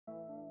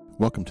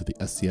Welcome to the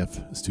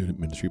SCF Student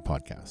Ministry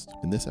Podcast.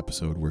 In this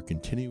episode, we're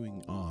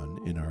continuing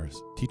on in our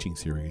teaching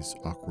series,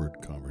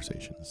 Awkward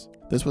Conversations.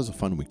 This was a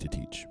fun week to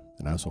teach,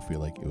 and I also feel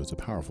like it was a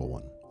powerful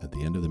one. At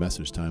the end of the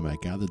message time, I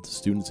gathered the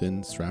students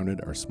in,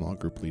 surrounded our small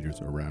group leaders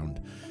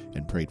around,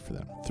 and prayed for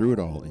them. Through it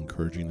all,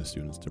 encouraging the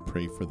students to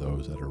pray for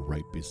those that are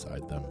right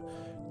beside them,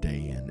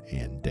 day in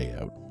and day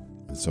out.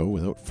 And so,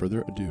 without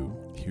further ado,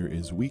 here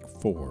is week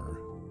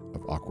 4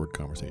 of Awkward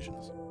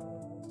Conversations.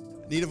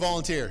 Need a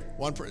volunteer.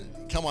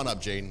 Come on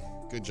up, Jaden.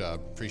 Good job.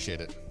 Appreciate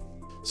it.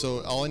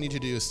 So all I need to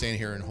do is stand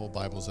here and hold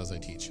Bibles as I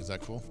teach. Is that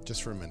cool?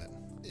 Just for a minute.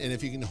 And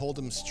if you can hold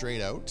them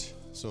straight out,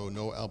 so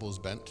no elbows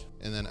bent.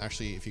 And then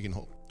actually, if you can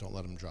hold, don't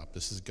let them drop.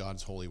 This is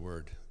God's holy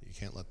word. You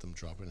can't let them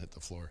drop and hit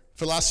the floor.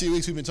 For the last few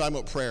weeks, we've been talking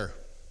about prayer.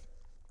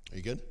 Are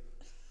you good?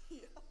 Yeah.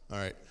 All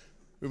right.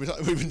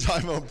 We've been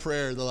talking about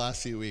prayer the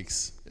last few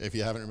weeks. If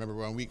you haven't remembered,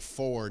 we're on week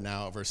 4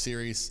 now of our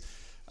series.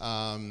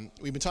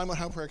 We've been talking about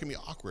how prayer can be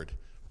awkward.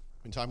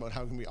 We've been talking about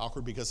how it can be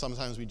awkward because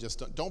sometimes we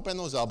just don't bend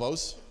those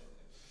elbows.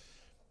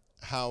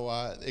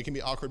 How it can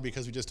be awkward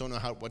because we just don't know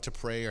what to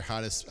pray or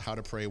how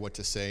to pray, what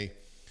to say.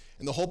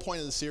 And the whole point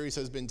of the series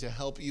has been to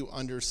help you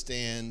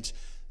understand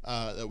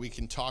that we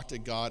can talk to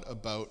God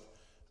about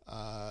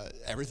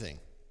everything.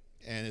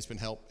 And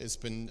it's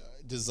been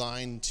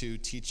designed to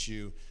teach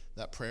you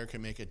that prayer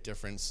can make a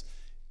difference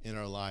in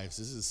our lives.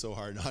 This is so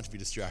hard not to be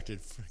distracted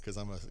because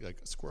I'm a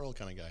squirrel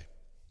kind of guy.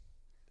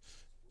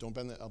 Don't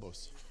bend the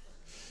elbows.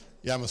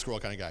 Yeah, I'm a squirrel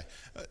kind of guy.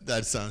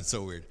 That sounds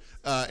so weird.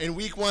 In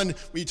week 1,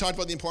 we talked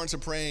about the importance of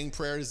praying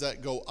prayers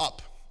that go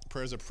up,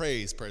 prayers of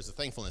praise, prayers of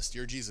thankfulness.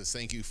 Dear Jesus,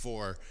 thank you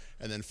for,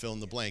 and then fill in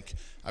the blank.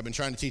 I've been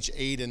trying to teach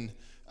Aiden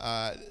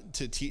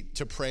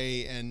to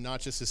pray and not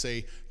just to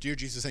say, Dear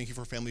Jesus, thank you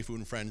for family, food,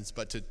 and friends,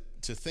 but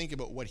to think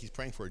about what he's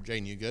praying for.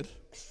 Jaden, you good?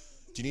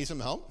 Do you need some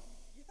help?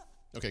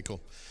 Yeah. Okay,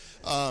 cool.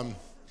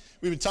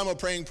 We've been talking about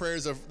praying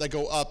prayers that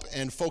go up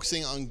and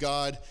focusing on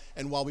God.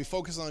 And while we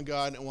focus on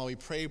God and while we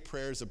pray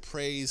prayers of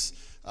praise,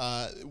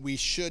 we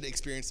should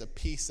experience a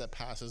peace that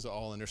passes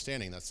all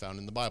understanding. That's found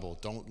in the Bible.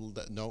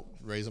 Don't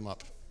raise them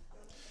up.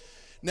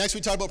 Next,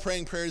 we talk about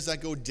praying prayers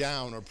that go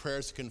down or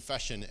prayers of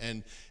confession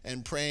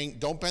and praying.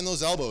 Don't bend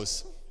those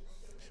elbows.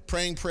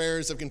 Praying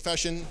prayers of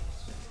confession.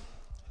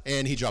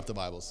 And he dropped the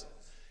Bibles.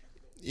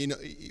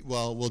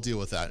 Well, we'll deal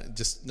with that.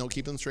 Just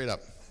keep them straight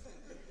up.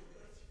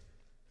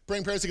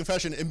 Praying prayers of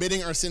confession,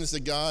 admitting our sins to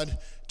God,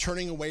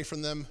 turning away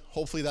from them.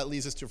 Hopefully that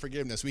leads us to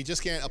forgiveness. We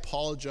just can't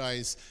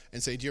apologize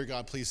and say, Dear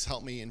God, please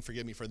help me and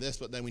forgive me for this.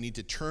 But then we need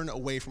to turn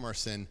away from our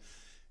sin,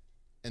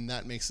 and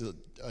that makes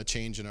a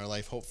change in our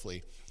life,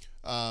 hopefully.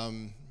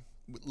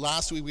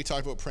 Last week we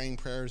talked about praying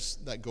prayers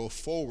that go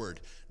forward,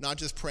 not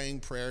just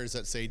praying prayers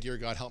that say, Dear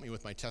God, help me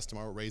with my test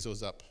tomorrow. Raise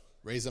those up.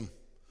 Raise them.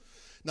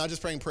 Not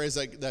just praying prayers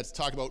that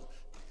talk about,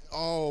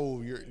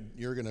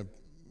 you're going to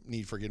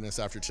need forgiveness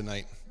after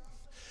tonight.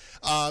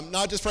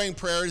 Not just praying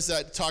prayers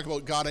that talk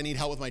about, God, I need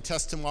help with my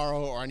test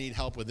tomorrow, or I need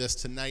help with this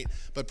tonight,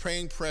 but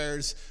praying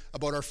prayers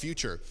about our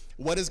future.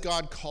 What has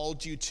God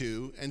called you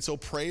to? And so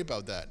pray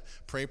about that.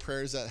 Pray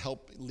prayers that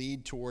help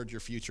lead toward your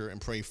future and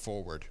pray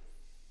forward.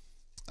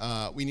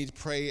 We need to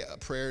pray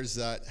prayers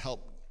that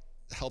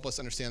help us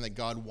understand that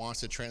God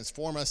wants to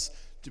transform us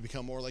to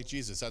become more like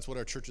Jesus. That's what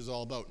our church is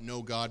all about.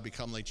 Know God,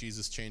 become like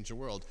Jesus, change the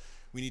world.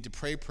 We need to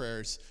pray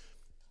prayers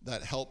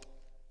that help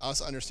us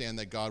understand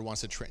that God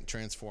wants to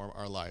transform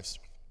our lives.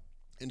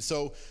 And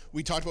so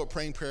we talked about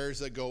praying prayers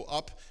that go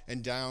up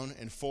and down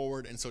and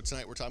forward. And so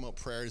tonight we're talking about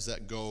prayers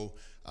that go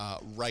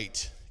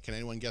right. Can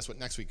anyone guess what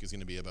next week is going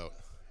to be about?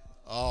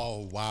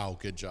 Oh, wow.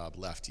 Good job.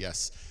 Left.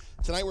 Yes.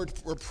 Tonight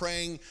we're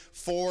praying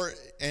for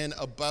and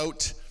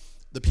about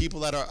the people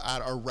that are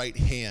at our right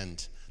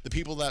hand, the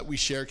people that we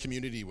share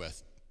community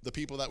with, the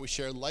people that we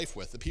share life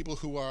with, the people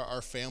who are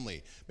our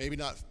family. Maybe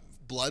not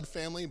blood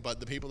family, but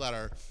the people that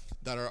are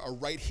a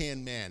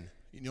right-hand man.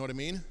 You know what I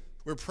mean?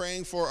 We're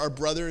praying for our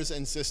brothers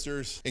and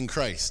sisters in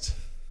Christ.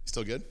 You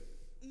still good?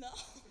 No.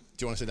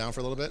 Do you want to sit down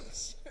for a little bit?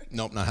 Sure.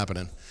 Nope, not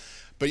happening.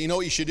 But you know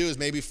what you should do is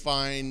maybe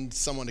find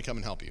someone to come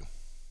and help you.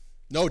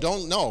 No.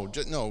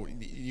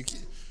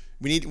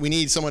 We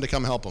need someone to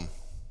come help him.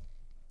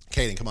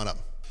 Caden, come on up.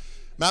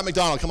 Matt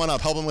McDonald, come on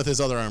up. Help him with his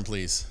other arm,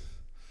 please.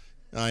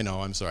 I know,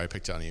 I'm sorry, I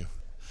picked on you.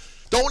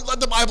 Don't let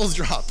the Bibles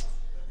drop.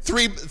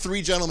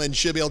 Three gentlemen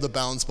should be able to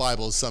balance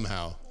Bibles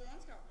somehow.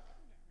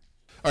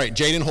 All right,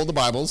 Jaden, hold the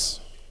Bibles.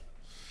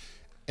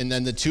 And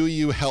then the two of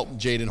you help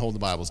Jaden hold the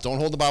Bibles. Don't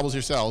hold the Bibles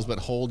yourselves, but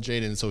hold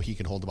Jaden so he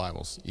can hold the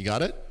Bibles. You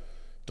got it?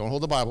 Don't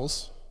hold the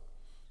Bibles.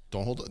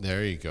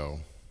 There you go.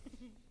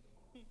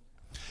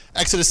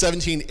 Exodus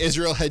 17,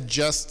 Israel had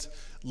just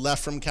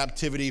left from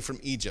captivity from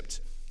Egypt.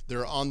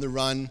 They're on the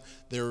run.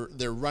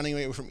 They're running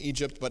away from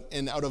Egypt, but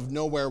out of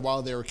nowhere,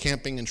 while they were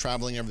camping and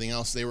traveling and everything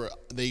else,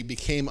 they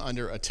became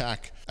under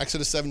attack.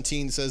 Exodus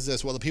 17 says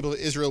this: while the people of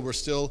Israel were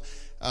still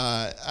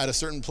at a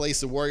certain place,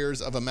 the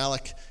warriors of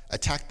Amalek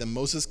attacked them.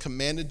 Moses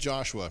commanded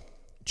Joshua,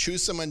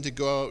 "Choose someone to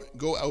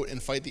go out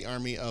and fight the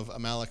army of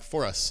Amalek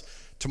for us.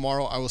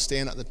 Tomorrow I will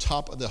stand at the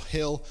top of the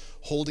hill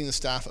holding the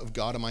staff of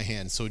God in my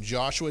hand." So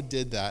Joshua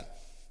did that.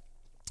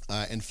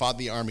 and fought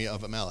the army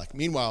of Amalek.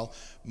 Meanwhile,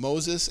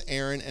 Moses,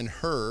 Aaron, and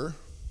Hur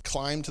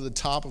climbed to the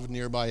top of a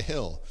nearby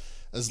hill.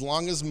 As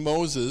long as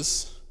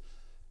Moses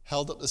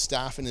held up the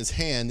staff in his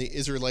hand, the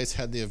Israelites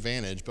had the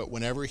advantage, but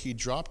whenever he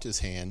dropped his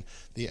hand,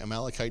 the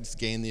Amalekites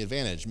gained the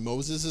advantage.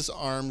 Moses'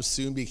 arms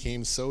soon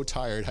became so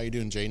tired. How you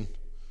doing, Jane?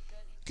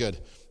 Good.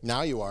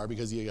 Now you are,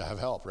 because you have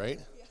help, right?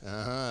 Yeah.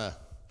 Uh-huh.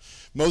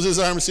 Moses'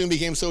 arms soon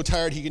became so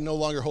tired he could no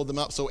longer hold them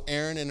up, so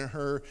Aaron and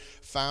Hur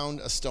found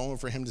a stone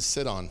for him to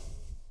sit on.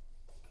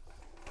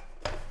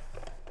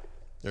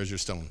 There's your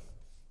stone.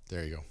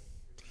 There you go.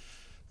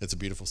 It's a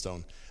beautiful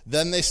stone.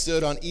 Then they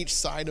stood on each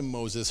side of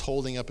Moses,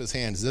 holding up his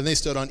hands. Then they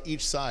stood on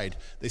each side.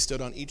 They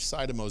stood on each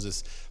side of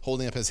Moses,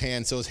 holding up his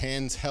hands. So his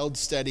hands held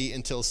steady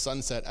until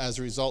sunset. As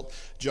a result,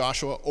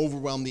 Joshua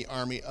overwhelmed the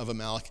army of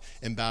Amalek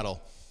in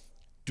battle.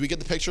 Do we get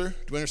the picture?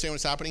 Do we understand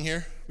what's happening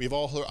here? We've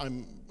all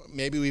heard.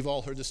 Maybe we've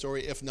all heard the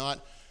story. If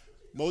not,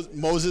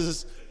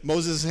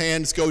 Moses'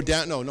 hands go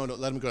down. No, let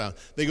them go down.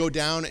 They go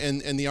down,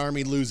 and the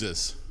army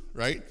loses.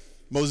 Right?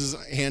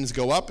 Moses' hands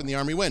go up, and the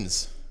army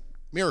wins.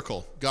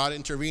 Miracle, God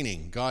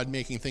intervening, God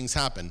making things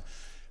happen.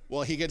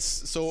 Well, he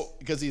gets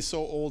because he's so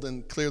old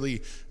and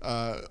clearly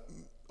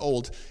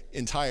old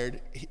and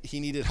tired, he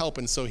needed help.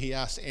 And so he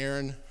asked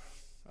Aaron,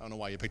 I don't know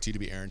why you picked you to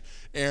be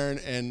Aaron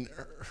and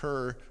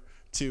Hur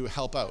to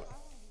help out.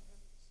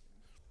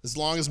 As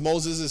long as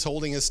Moses is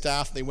holding his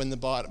staff, they win the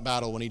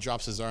battle. When he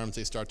drops his arms,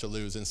 they start to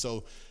lose. And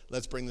so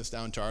let's bring this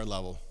down to our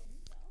level.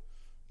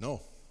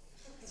 No.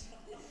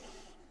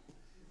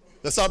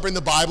 Let's not bring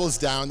the Bibles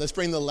down. Let's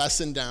bring the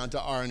lesson down to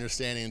our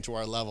understanding and to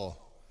our level.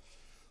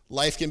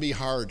 Life can be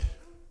hard.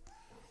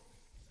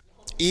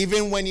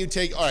 Even when you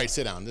take... All right,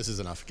 sit down. This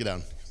is enough. Get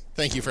down.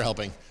 Thank you for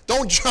helping.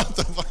 Don't drop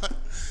the...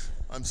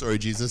 I'm sorry,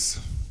 Jesus.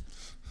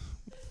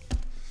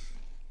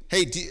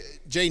 Hey,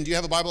 Jane, do you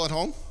have a Bible at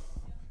home?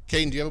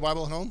 Caden, do you have a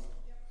Bible at home?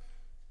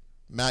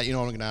 Matt, you know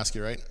what I'm going to ask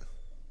you, right?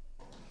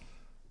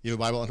 You have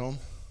a Bible at home?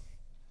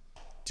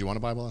 Do you want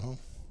a Bible at home?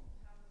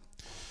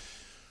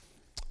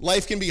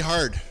 Life can be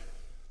hard.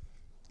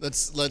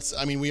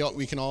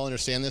 We can all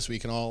understand this. We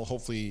can all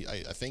hopefully,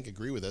 I think,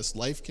 agree with this.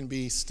 Life can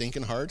be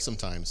stinking hard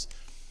sometimes.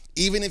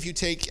 Even if you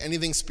take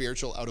anything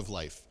spiritual out of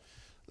life.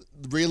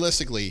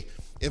 Realistically,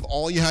 if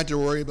all you had to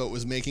worry about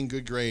was making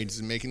good grades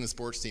and making the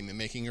sports team and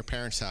making your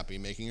parents happy,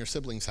 making your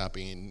siblings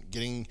happy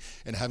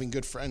and having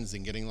good friends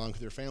and getting along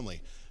with your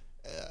family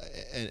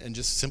and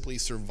just simply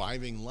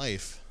surviving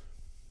life,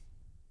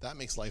 that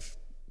makes life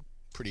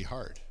pretty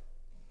hard.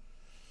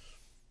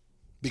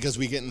 Because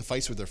we get in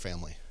fights with our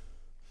family.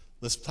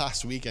 This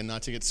past weekend,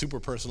 not to get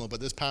super personal, but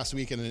this past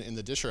weekend in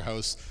the Disher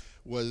house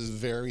was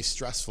very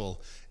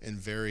stressful and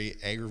very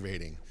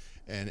aggravating.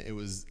 And it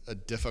was a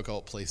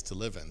difficult place to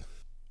live in.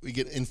 We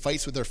get in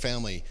fights with our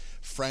family.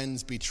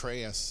 Friends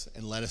betray us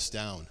and let us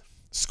down.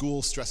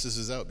 School stresses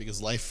us out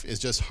because life is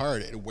just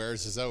hard. It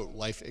wears us out.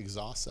 Life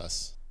exhausts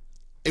us.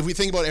 If we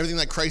think about everything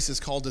that Christ has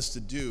called us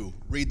to do,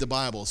 read the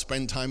Bible,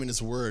 spend time in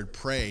his word,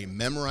 pray,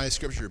 memorize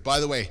scripture.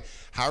 By the way,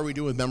 how are we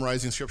doing with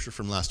memorizing scripture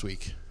from last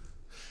week?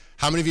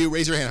 How many of you,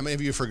 raise your hand, how many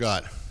of you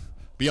forgot?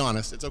 Be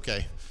honest, it's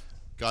okay.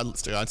 God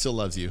still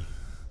loves you.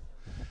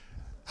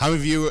 How many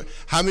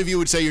of you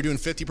would say you're doing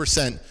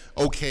 50%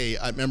 okay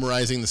at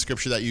memorizing the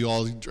scripture that you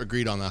all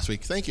agreed on last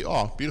week? Thank you.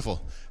 Oh,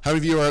 beautiful. How many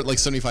of you are at like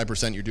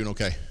 75%, you're doing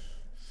okay?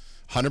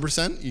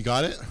 100%, you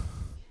got it?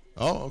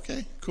 Oh,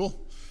 okay, cool.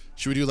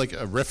 Should we do like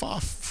a riff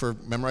off for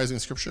memorizing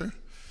scripture?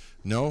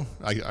 No?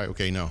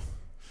 Okay, no.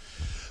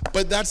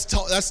 But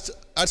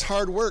that's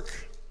hard work.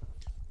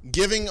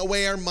 Giving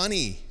away our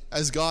money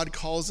as God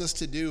calls us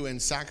to do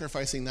and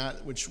sacrificing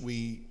that which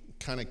we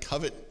kind of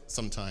covet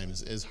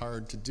sometimes is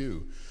hard to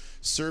do.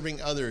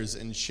 Serving others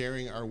and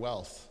sharing our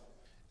wealth.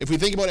 If we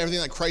think about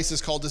everything that Christ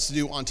has called us to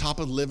do on top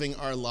of living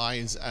our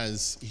lives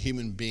as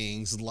human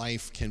beings,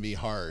 life can be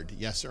hard.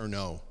 Yes or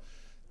no?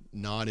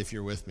 Not if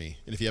you're with me.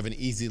 And if you have an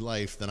easy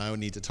life, then I would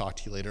need to talk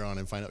to you later on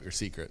and find out your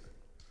secret.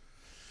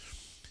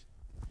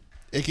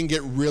 It can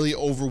get really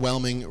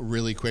overwhelming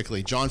really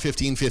quickly. John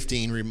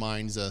 15:15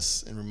 reminds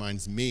us and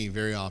reminds me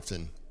very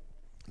often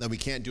that we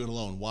can't do it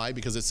alone. Why?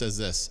 Because it says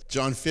this.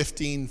 John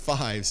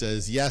 15:5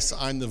 says, "Yes,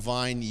 I'm the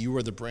vine, you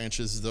are the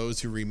branches.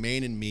 Those who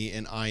remain in me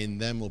and I in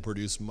them will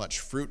produce much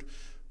fruit.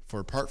 For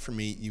apart from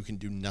me, you can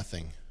do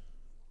nothing."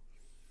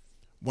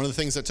 One of the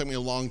things that took me a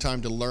long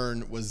time to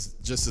learn was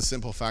just the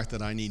simple fact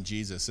that I need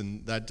Jesus.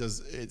 And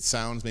it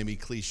sounds maybe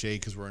cliche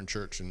because we're in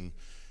church and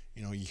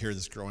you hear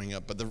this growing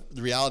up. But the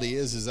reality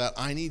is that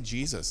I need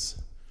Jesus.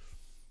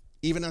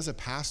 Even as a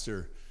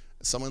pastor,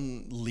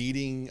 someone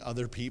leading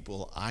other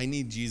people, I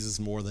need Jesus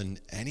more than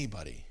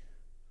anybody.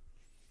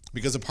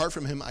 Because apart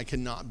from him, I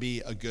cannot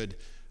be a good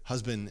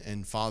husband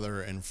and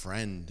father and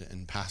friend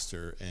and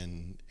pastor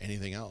and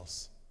anything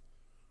else.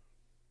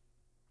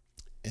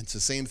 It's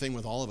the same thing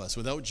with all of us.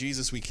 Without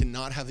Jesus, we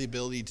cannot have the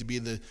ability to be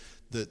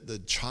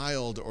the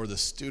child or the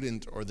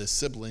student or the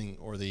sibling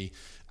or the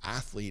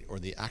athlete or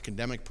the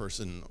academic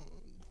person.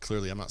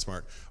 Clearly, I'm not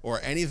smart. Or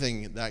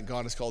anything that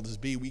God has called us to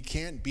be. We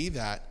can't be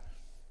that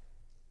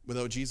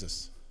without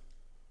Jesus.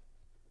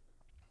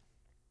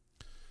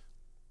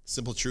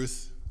 Simple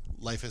truth,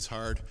 life is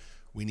hard.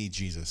 We need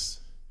Jesus.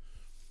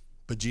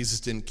 But Jesus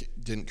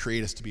didn't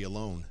create us to be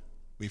alone.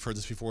 We've heard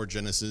this before,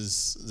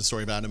 Genesis, the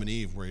story of Adam and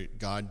Eve, where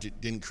God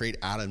didn't create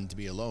Adam to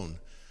be alone.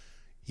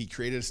 He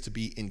created us to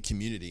be in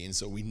community, and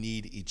so we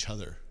need each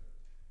other.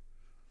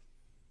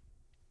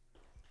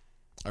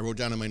 I wrote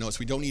down in my notes,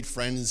 we don't need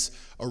friends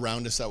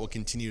around us that will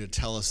continue to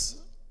tell us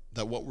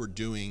that what we're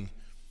doing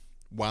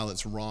while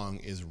it's wrong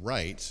is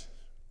right.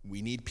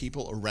 We need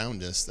people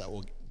around us that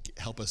will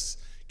help us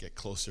get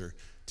closer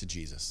to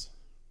Jesus.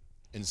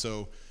 And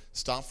so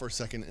stop for a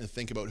second and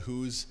think about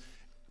who's,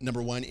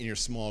 number one, in your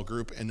small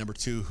group, and number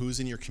two, who's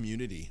in your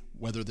community,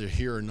 whether they're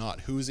here or not.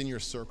 Who's in your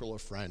circle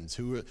of friends?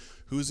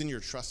 Who's in your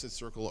trusted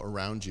circle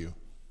around you?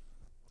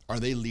 Are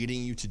they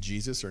leading you to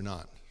Jesus or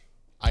not?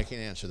 I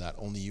can't answer that.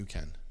 Only you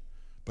can.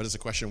 But it's a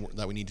question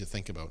that we need to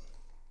think about.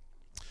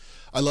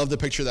 I love the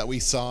picture that we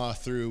saw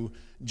through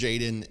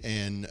Jaden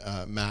and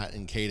Matt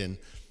and Caden.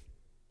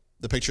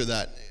 The picture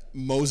that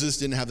Moses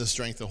didn't have the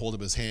strength to hold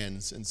up his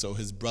hands, and so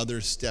his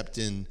brothers stepped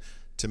in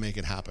to make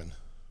it happen.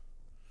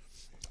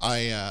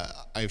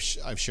 I've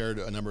shared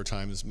a number of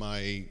times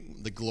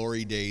the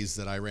glory days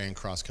that I ran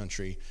cross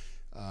country.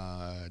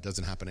 It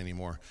doesn't happen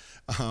anymore,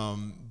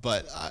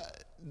 but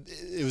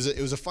it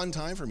was a fun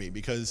time for me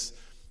because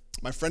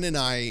my friend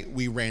and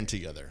we ran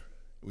together.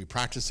 We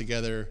practiced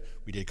together.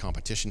 We did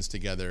competitions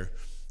together,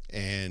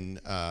 and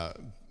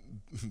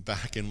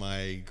back in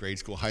my grade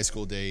school, high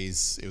school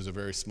days, it was a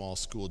very small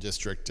school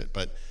district,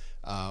 but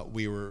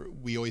we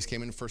always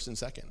came in first and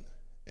second,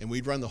 and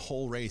we'd run the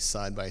whole race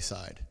side by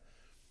side.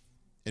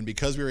 And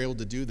because we were able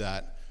to do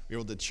that, we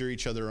were able to cheer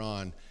each other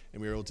on,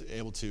 and we were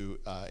able to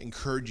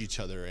encourage each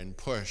other and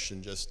push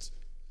and just.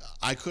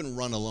 I couldn't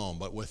run alone,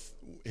 but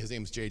his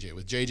name's JJ.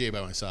 With JJ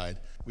by my side,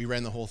 we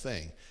ran the whole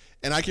thing.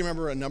 And I can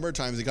remember a number of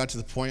times it got to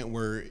the point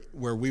where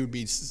we would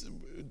be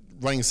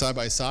running side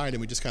by side, and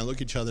we just kind of look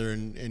at each other,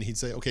 and he'd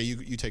say, "Okay,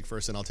 you take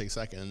first, and I'll take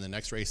second." And the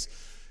next race,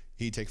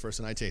 he'd take first,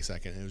 and I'd take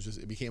second. And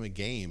it became a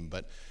game.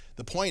 But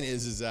the point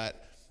is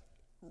that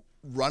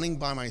running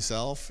by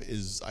myself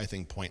is, I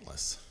think,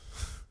 pointless.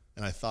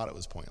 And I thought it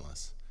was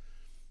pointless.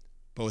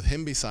 But with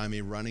him beside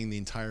me, running the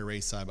entire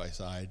race side by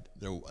side,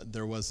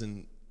 there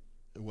wasn't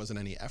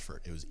any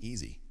effort. It was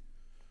easy.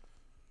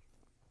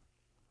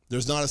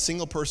 There's not a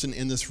single person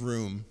in this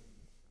room,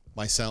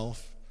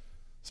 myself,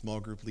 small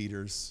group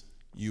leaders,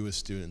 you as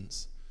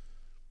students,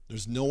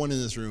 there's no one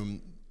in this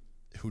room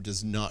who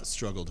does not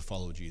struggle to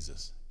follow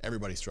Jesus.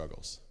 Everybody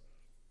struggles.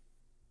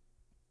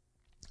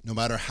 No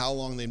matter how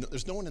long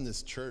there's no one in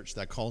this church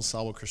that calls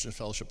Salvo Christian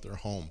Fellowship their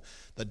home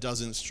that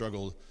doesn't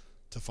struggle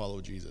to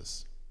follow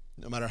Jesus.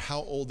 No matter how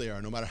old they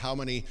are, no matter how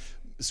many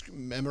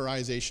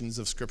memorizations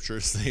of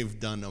scriptures they've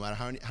done, no matter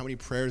how many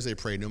prayers they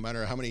prayed, no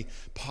matter how many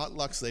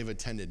potlucks they've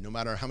attended, no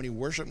matter how many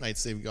worship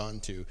nights they've gone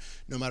to,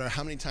 no matter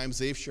how many times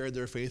they've shared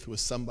their faith with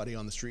somebody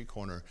on the street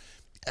corner,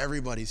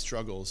 everybody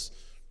struggles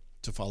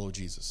to follow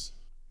Jesus.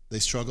 They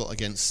struggle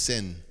against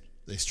sin.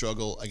 They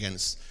struggle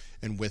against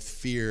and with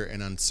fear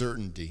and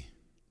uncertainty.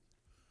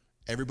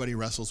 Everybody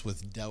wrestles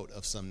with doubt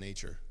of some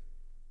nature.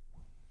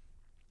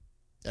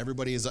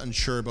 Everybody is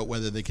unsure about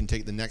whether they can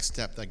take the next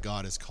step that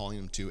God is calling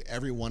them to.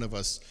 Every one of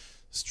us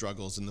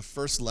struggles. And the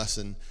first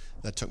lesson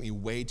that took me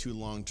way too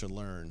long to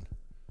learn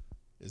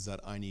is that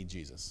I need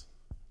Jesus.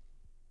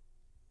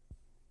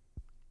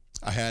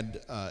 I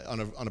had,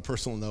 on a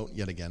personal note,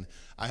 yet again,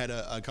 I had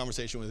a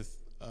conversation with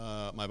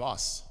my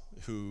boss,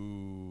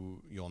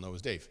 who you all know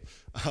is Dave.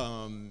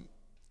 And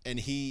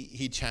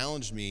he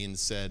challenged me and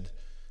said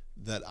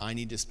that I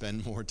need to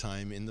spend more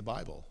time in the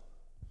Bible.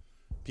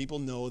 People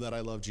know that I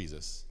love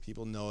Jesus.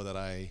 People know that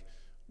I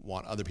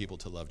want other people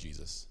to love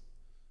Jesus.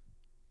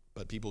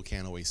 But people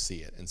can't always see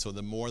it. And so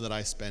the more that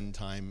I spend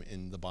time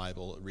in the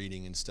Bible,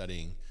 reading and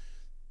studying,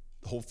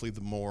 hopefully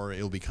the more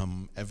it'll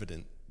become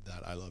evident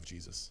that I love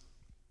Jesus.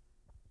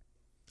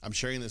 I'm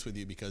sharing this with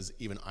you because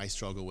even I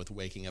struggle with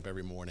waking up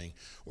every morning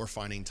or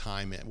finding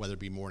time, whether it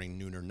be morning,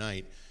 noon, or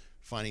night,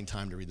 finding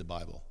time to read the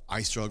Bible.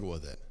 I struggle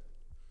with it.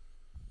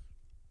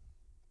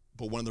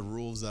 But one of the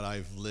rules that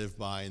I've lived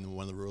by, and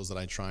one of the rules that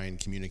I try and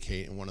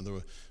communicate, and one of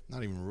the,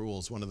 not even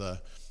rules, one of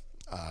the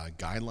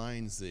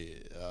guidelines,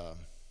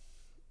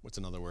 what's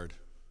another word?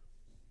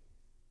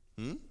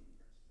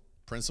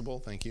 Principle,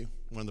 thank you.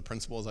 One of the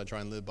principles I try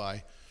and live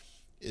by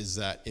is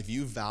that if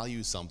you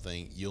value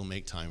something, you'll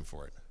make time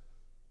for it.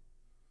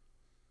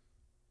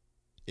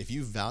 If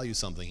you value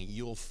something,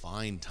 you'll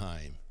find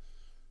time.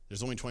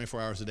 There's only 24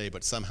 hours a day,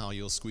 but somehow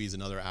you'll squeeze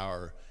another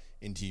hour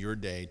into your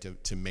day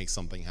to make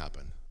something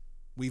happen.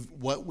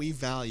 What we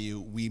value,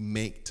 we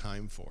make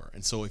time for.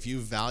 And so if you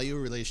value a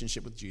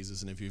relationship with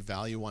Jesus, and if you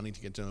value wanting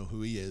to get to know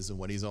who he is and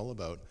what he's all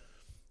about,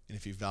 and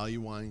if you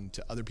value wanting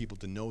to other people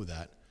to know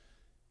that,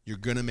 you're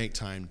going to make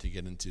time to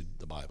get into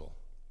the Bible.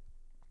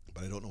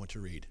 But I don't know what to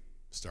read.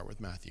 Start with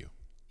Matthew.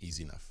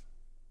 Easy enough.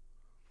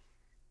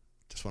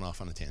 Just went off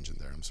on a tangent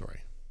there. I'm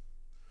sorry.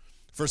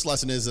 First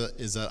lesson is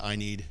that I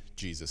need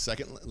Jesus.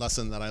 Second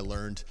lesson that I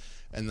learned,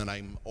 and that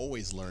I'm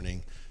always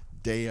learning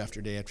day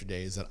after day after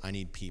day, is that I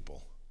need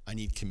people. I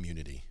need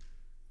community.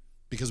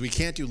 because we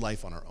can't do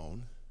life on our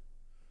own.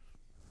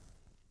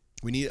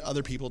 We need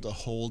other people to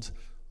hold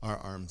our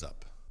arms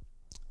up.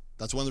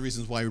 That's one of the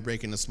reasons why we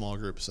break into small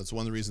groups. That's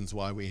one of the reasons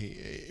why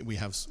we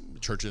have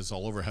churches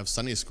all over have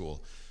Sunday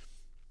school.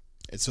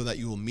 It's so that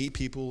you will meet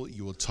people,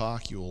 you will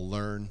talk, you will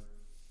learn,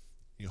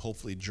 you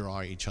hopefully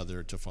draw each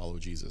other to follow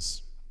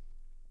Jesus.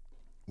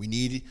 We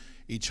need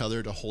each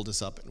other to hold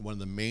us up, and one of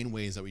the main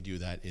ways that we do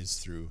that is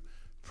through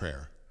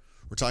prayer.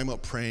 We're talking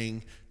about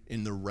praying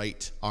in the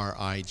right,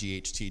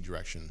 R-I-G-H-T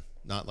direction.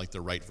 Not like the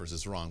right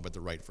versus wrong, but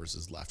the right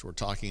versus left. We're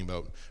talking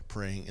about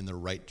praying in the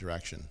right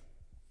direction.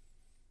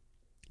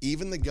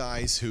 Even the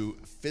guys who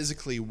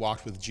physically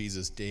walked with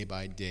Jesus day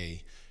by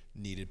day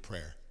needed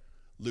prayer.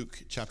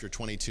 Luke chapter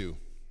 22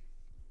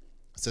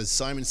 says,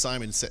 Simon,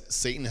 Simon,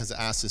 Satan has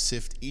asked to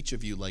sift each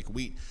of you like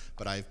wheat,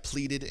 but I have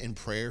pleaded in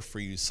prayer for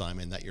you,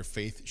 Simon, that your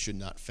faith should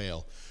not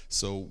fail.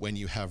 So when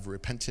you have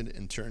repented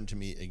and turned to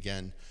me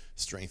again,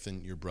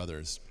 strengthen your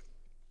brothers.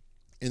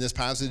 In this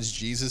passage,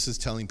 Jesus is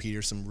telling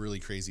Peter some really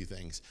crazy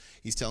things.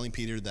 He's telling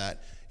Peter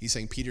that, he's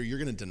saying, Peter, you're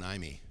going to deny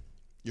me.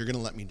 You're going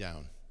to let me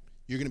down.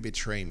 You're going to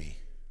betray me.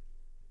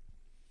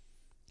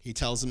 He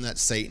tells him that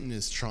Satan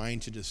is trying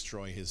to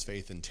destroy his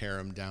faith and tear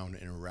him down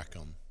and wreck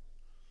him.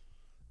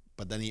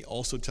 But then he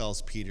also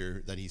tells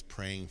Peter that he's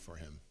praying for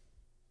him.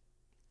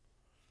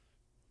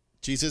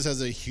 Jesus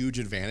has a huge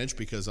advantage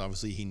because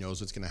obviously he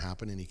knows what's going to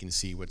happen and he can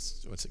see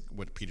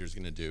what Peter's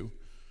going to do.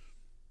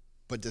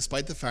 But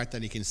despite the fact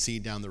that he can see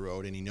down the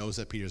road and he knows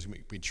that Peter's going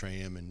to betray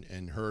him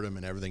and hurt him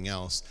and everything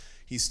else,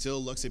 he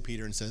still looks at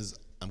Peter and says,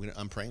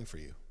 I'm praying for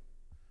you.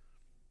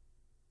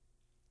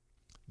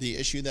 The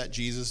issue that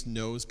Jesus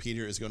knows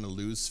Peter is going to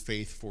lose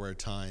faith for a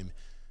time,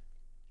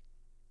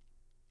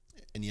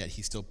 and yet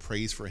he still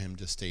prays for him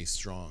to stay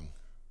strong.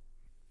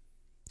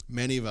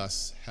 Many of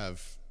us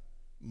have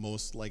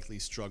most likely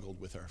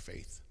struggled with our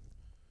faith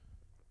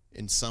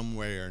in some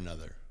way or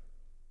another.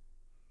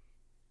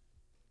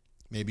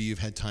 Maybe you've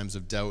had times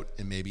of doubt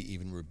and maybe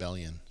even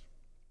rebellion.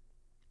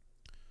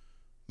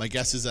 My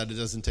guess is that it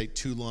doesn't take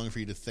too long for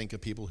you to think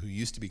of people who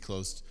used to be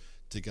close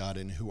to God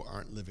and who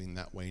aren't living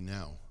that way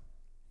now.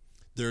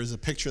 There is a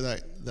picture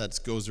that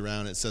goes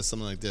around. It says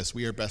something like this: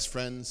 we are best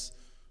friends.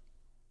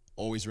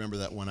 Always remember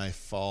that when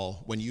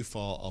you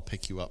fall, I'll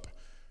pick you up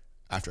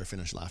after I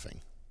finish laughing.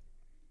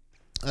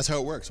 That's how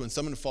it works. When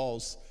someone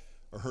falls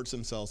or hurts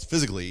themselves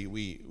physically,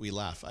 we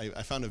laugh.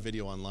 I found a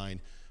video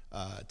online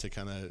to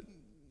kind of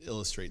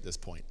illustrate this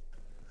point.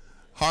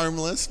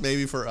 Harmless,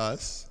 maybe for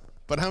us,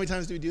 but how many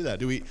times do we do that?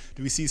 Do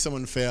we see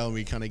someone fail and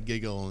we kind of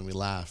giggle and we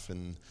laugh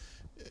and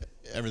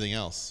everything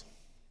else?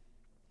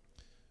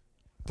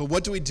 But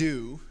what do we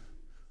do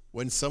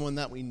when someone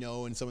that we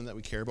know and someone that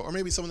we care about, or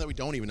maybe someone that we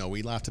don't even know,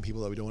 we laugh to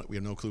people that we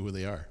have no clue who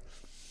they are.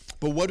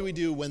 But what do we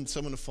do when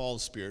someone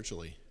falls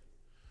spiritually?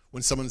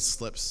 When someone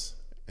slips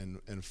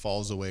and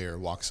falls away or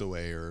walks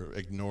away or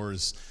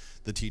ignores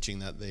the teaching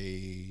that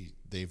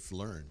they've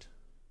learned?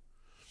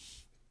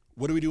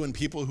 What do we do when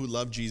people who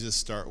love Jesus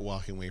start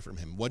walking away from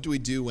him? What do we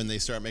do when they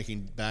start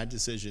making bad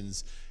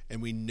decisions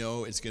and we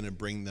know it's going to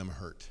bring them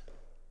hurt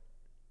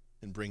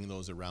and bring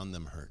those around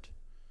them hurt?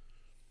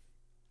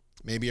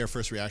 Maybe our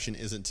first reaction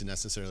isn't to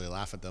necessarily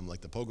laugh at them like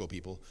the Pogo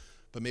people,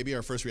 but maybe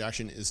our first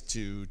reaction is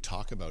to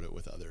talk about it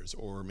with others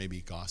or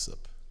maybe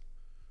gossip.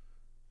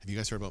 Have you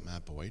guys heard about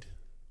Matt Boyd?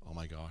 Oh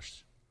my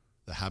gosh.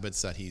 The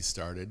habits that he's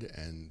started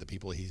and the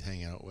people he's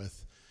hanging out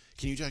with.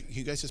 Can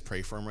you guys just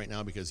pray for him right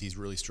now, because he's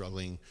really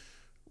struggling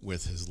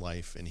with his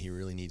life and he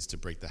really needs to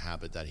break the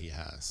habit that he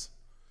has.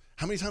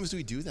 How many times do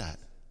we do that?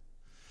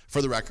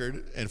 For the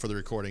record and for the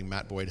recording,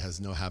 Matt Boyd has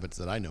no habits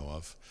that I know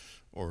of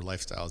or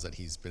lifestyles that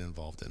he's been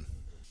involved in.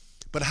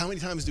 But how many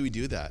times do we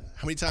do that?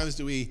 How many times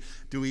do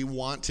we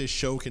want to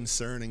show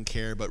concern and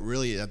care, but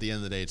really at the end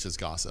of the day it's just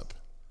gossip?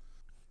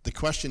 The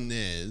question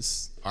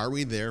is, are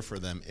we there for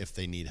them if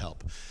they need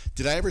help?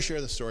 Did I ever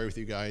share the story with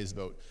you guys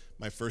about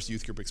my first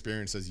youth group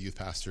experience as a youth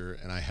pastor,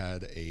 and I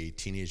had a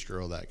teenage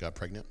girl that got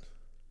pregnant?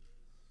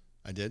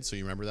 I did, so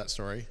you remember that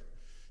story?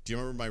 Do you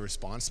remember my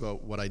response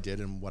about what I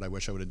did and what I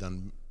wish I would have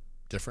done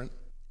different?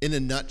 In a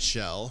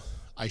nutshell,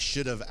 I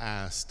should have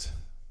asked,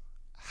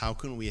 how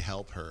can we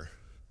help her,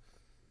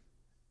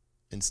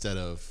 instead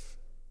of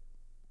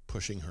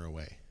pushing her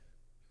away?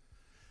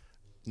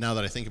 Now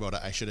that I think about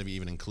it, I should have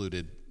even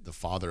included the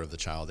father of the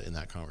child in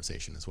that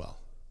conversation as well.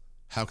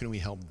 How can we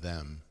help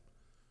them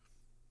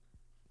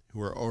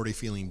who are already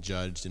feeling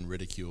judged and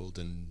ridiculed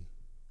and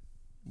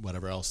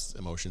whatever else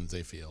emotions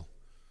they feel?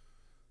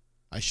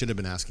 I should have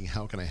been asking,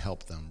 how can I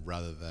help them,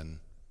 rather than,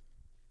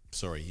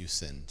 sorry, you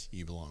sinned,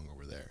 you belong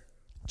over there.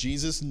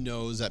 Jesus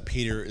knows that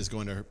Peter is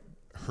going to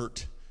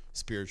hurt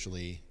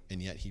spiritually,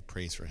 and yet he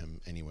prays for him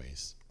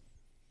anyways.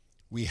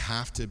 We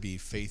have to be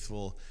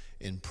faithful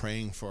in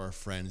praying for our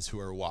friends who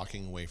are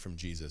walking away from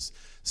Jesus.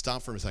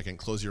 Stop for a second,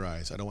 close your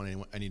eyes. I don't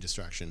want any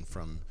distraction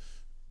from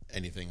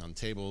anything on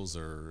tables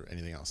or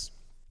anything else.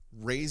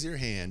 Raise your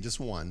hand, just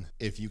one,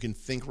 if you can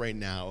think right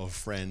now of a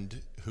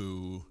friend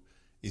who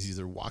is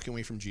either walking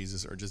away from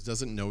Jesus or just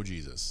doesn't know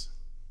Jesus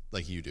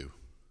like you do.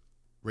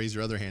 Raise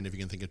your other hand if you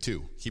can think of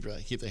two. Keep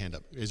the hand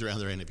up. Raise your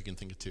other hand if you can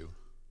think of two.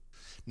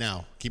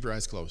 Now, keep your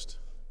eyes closed.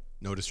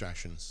 No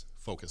distractions.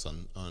 Focus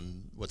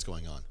on what's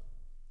going on.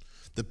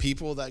 The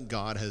people that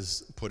God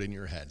has put in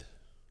your head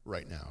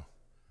right now,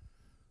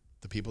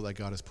 the people that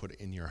God has put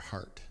in your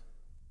heart,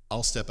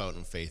 I'll step out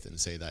in faith and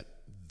say that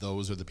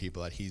those are the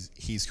people that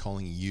he's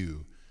calling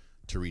you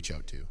to reach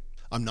out to.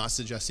 I'm not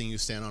suggesting you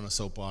stand on a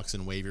soapbox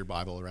and wave your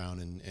Bible around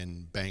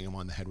and bang them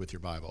on the head with your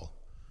Bible.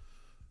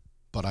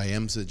 But I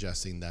am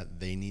suggesting that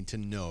they need to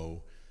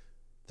know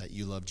that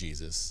you love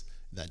Jesus,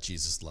 that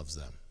Jesus loves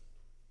them.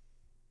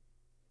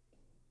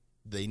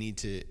 They need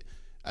to,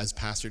 as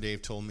Pastor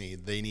Dave told me,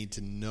 they need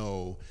to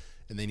know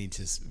and they need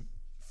to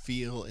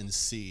feel and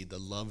see the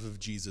love of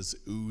Jesus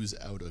ooze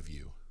out of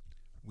you.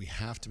 We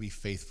have to be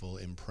faithful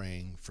in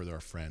praying for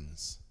our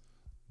friends,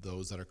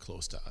 those that are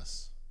close to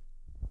us.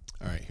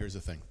 All right, here's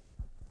the thing.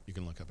 You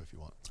can look up if you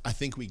want. I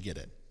think we get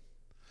it.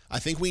 I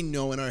think we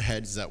know in our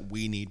heads that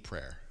we need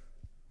prayer.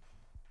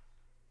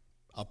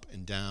 Up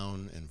and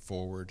down and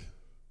forward.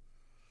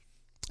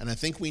 And I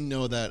think we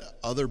know that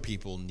other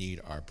people need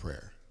our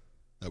prayer,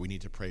 that we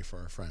need to pray for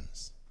our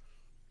friends.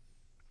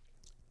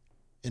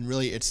 And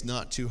really, it's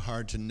not too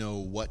hard to know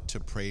what to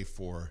pray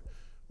for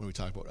when we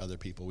talk about other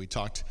people. We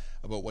talked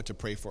about what to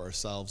pray for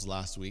ourselves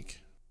last week.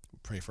 We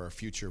pray for our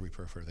future, we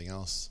pray for everything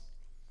else.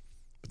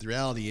 But the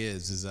reality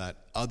is that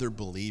other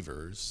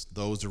believers,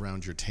 those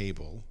around your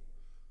table,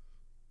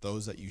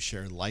 those that you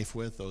share life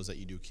with, those that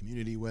you do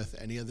community with,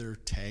 any other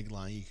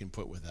tagline you can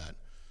put with that,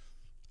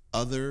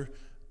 other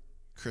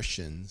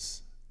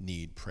Christians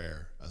need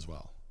prayer as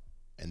well.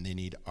 And they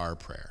need our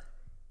prayer.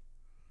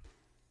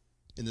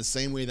 In the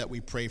same way that we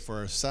pray for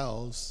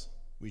ourselves,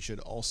 we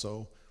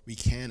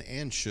can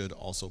and should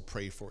also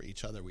pray for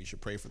each other. We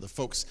should pray for the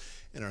folks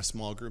in our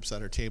small groups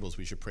at our tables.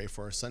 We should pray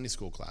for our Sunday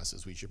school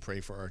classes. We should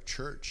pray for our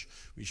church.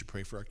 We should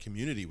pray for our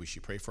community. We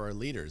should pray for our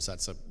leaders.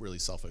 That's a really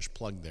selfish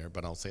plug there,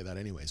 but I'll say that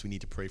anyways. We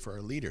need to pray for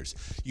our leaders.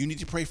 You need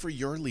to pray for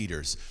your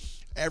leaders.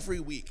 Every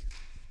week,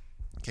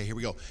 okay, here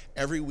we go.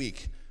 Every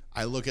week,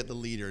 I look at the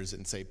leaders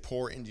and say,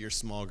 pour into your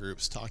small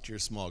groups, talk to your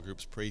small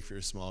groups, pray for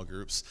your small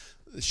groups,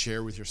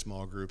 share with your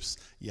small groups,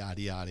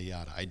 yada, yada,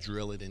 yada. I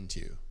drill it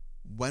into you.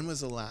 When was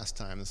the last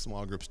time the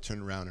small groups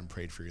turned around and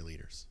prayed for your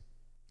leaders?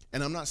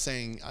 And I'm not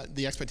saying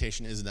the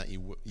expectation isn't that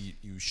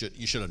you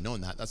should have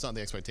known that. That's not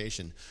the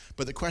expectation.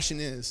 But the question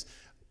is,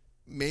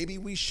 maybe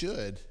we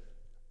should,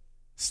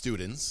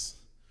 students,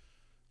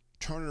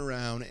 turn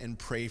around and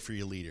pray for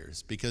your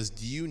leaders. Because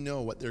do you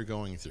know what they're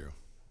going through?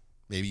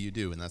 Maybe you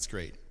do, and that's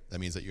great. That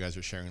means that you guys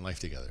are sharing life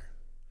together.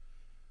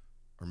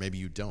 Or maybe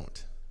you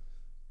don't.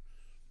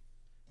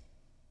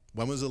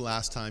 When was the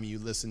last time you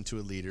listened to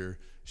a leader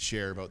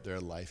share about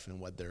their life and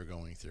what they're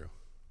going through?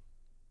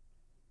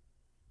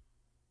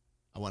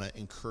 I want to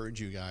encourage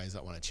you guys,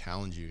 I want to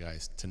challenge you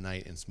guys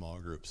tonight in small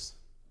groups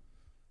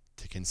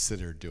to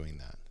consider doing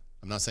that.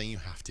 I'm not saying you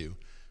have to,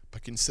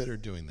 but consider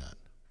doing that.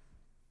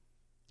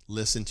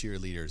 Listen to your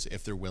leaders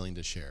if they're willing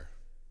to share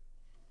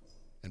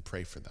and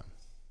pray for them.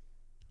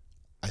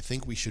 I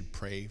think we should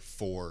pray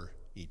for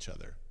each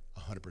other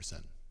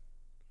 100%.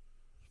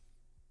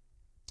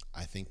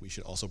 I think we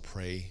should also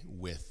pray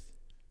with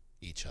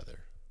each other,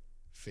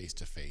 face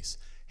to face,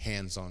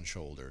 hands on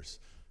shoulders,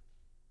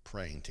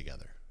 praying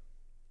together.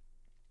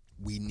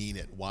 We need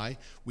it. Why?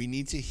 We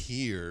need to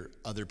hear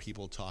other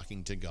people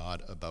talking to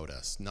God about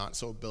us, not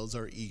so it builds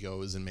our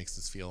egos and makes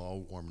us feel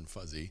all warm and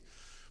fuzzy,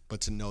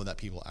 but to know that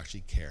people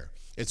actually care.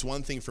 It's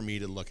one thing for me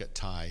to look at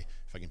Ty,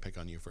 if I can pick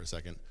on you for a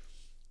second,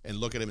 and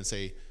look at him and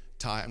say,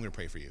 Ty, I'm going to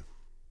pray for you.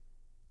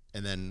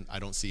 And then I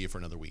don't see you for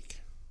another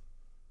week.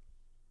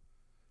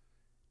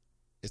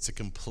 It's a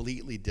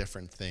completely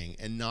different thing,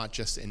 and not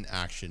just in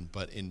action,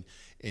 but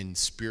in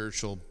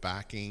spiritual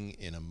backing,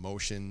 in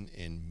emotion,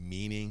 in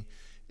meaning.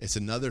 It's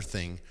another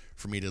thing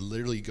for me to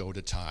literally go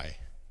to Ty,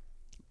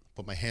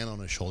 put my hand on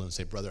his shoulder and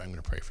say, brother, I'm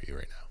going to pray for you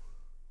right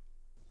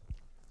now.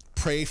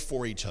 Pray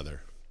for each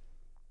other.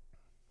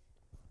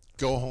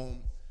 Go home.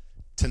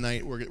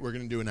 Tonight, we're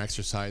going to do an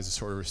exercise, a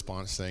sort of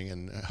response thing,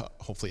 and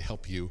hopefully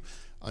help you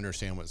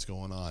understand what's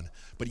going on.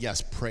 But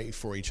yes, pray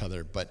for each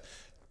other, but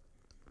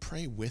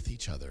pray with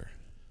each other.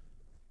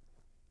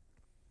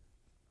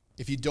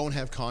 If you don't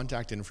have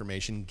contact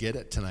information, get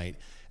it tonight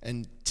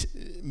and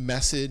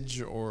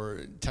message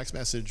or text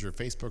message or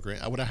Facebook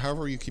or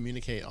however you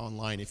communicate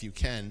online, if you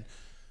can.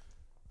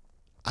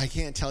 I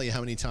can't tell you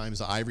how many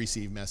times I've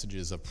received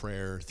messages of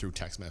prayer through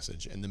text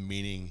message and the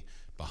meaning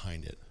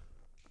behind it.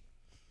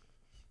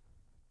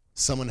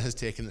 Someone has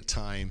taken the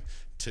time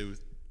to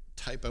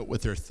type out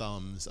with their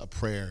thumbs a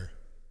prayer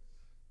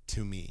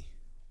to me.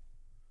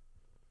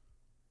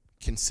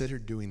 Consider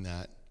doing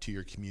that to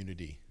your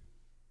community.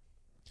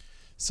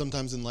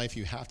 Sometimes in life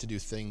you have to do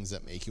things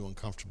that make you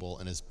uncomfortable,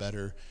 and it's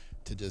better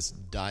to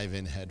just dive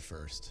in head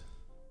first.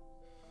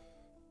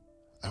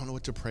 I don't know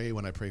what to pray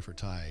when I pray for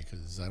Ty,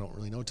 because I don't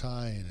really know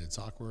Ty, and it's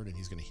awkward, and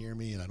he's going to hear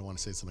me, and I don't want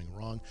to say something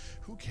wrong.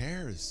 Who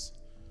cares?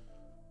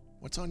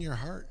 What's on your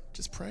heart?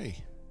 Just pray.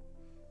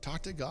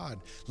 Talk to God.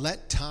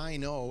 Let Ty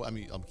know.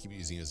 I'll keep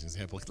using it as an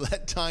example.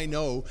 Let Ty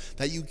know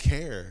that you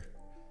care.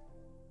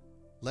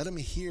 Let him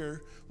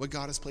hear what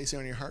God is placing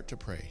on your heart to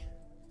pray.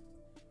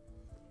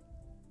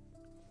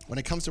 When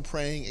it comes to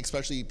praying,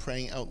 especially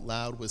praying out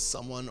loud with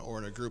someone or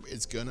in a group,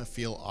 it's going to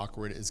feel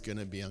awkward. It's going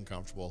to be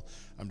uncomfortable.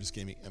 I'm just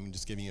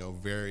giving you a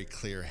very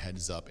clear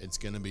heads up. It's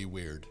going to be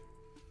weird.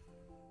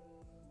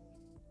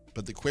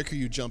 But the quicker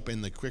you jump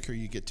in, the quicker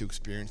you get to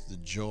experience the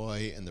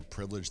joy and the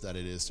privilege that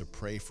it is to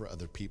pray for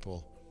other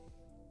people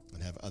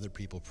and have other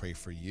people pray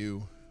for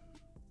you,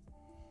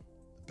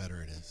 the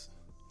better it is.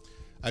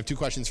 I have 2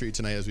 questions for you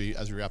tonight as we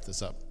wrap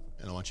this up,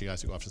 and I want you guys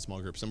to go off to small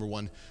groups. Number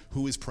 1,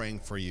 who is praying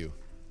for you?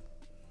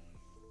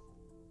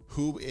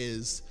 Who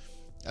is,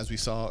 as we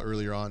saw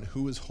earlier on,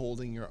 who is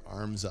holding your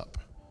arms up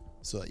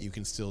so that you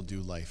can still do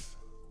life?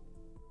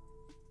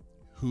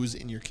 Who's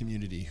in your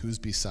community? Who's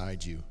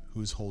beside you?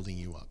 Who's holding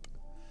you up?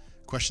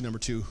 Question number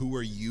 2, who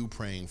are you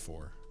praying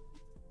for?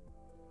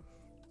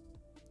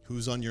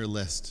 Who's on your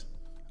list?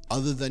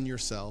 Other than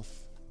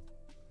yourself,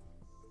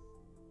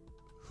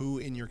 who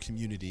in your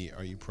community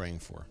are you praying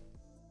for?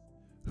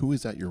 Who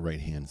is at your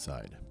right-hand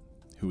side?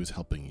 Who is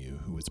helping you?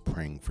 Who is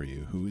praying for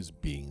you? Who is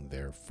being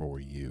there for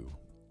you?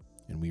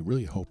 And we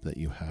really hope that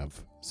you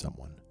have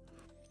someone.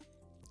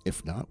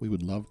 If not, we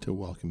would love to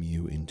welcome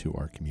you into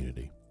our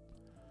community.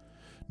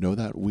 Know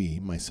that we,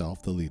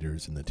 myself, the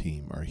leaders, and the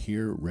team are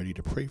here ready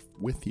to pray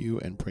with you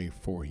and pray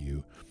for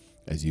you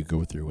as you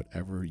go through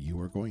whatever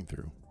you are going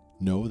through.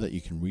 Know that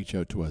you can reach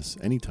out to us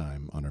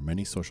anytime on our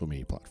many social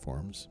media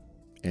platforms,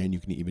 and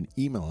you can even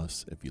email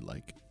us if you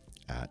like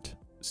at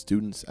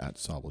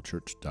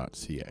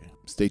students@saublechurch.ca.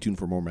 Stay tuned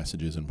for more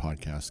messages and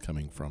podcasts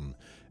coming from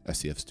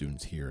SCF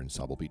students here in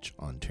Sauble Beach,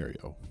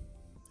 Ontario.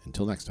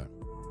 Until next time.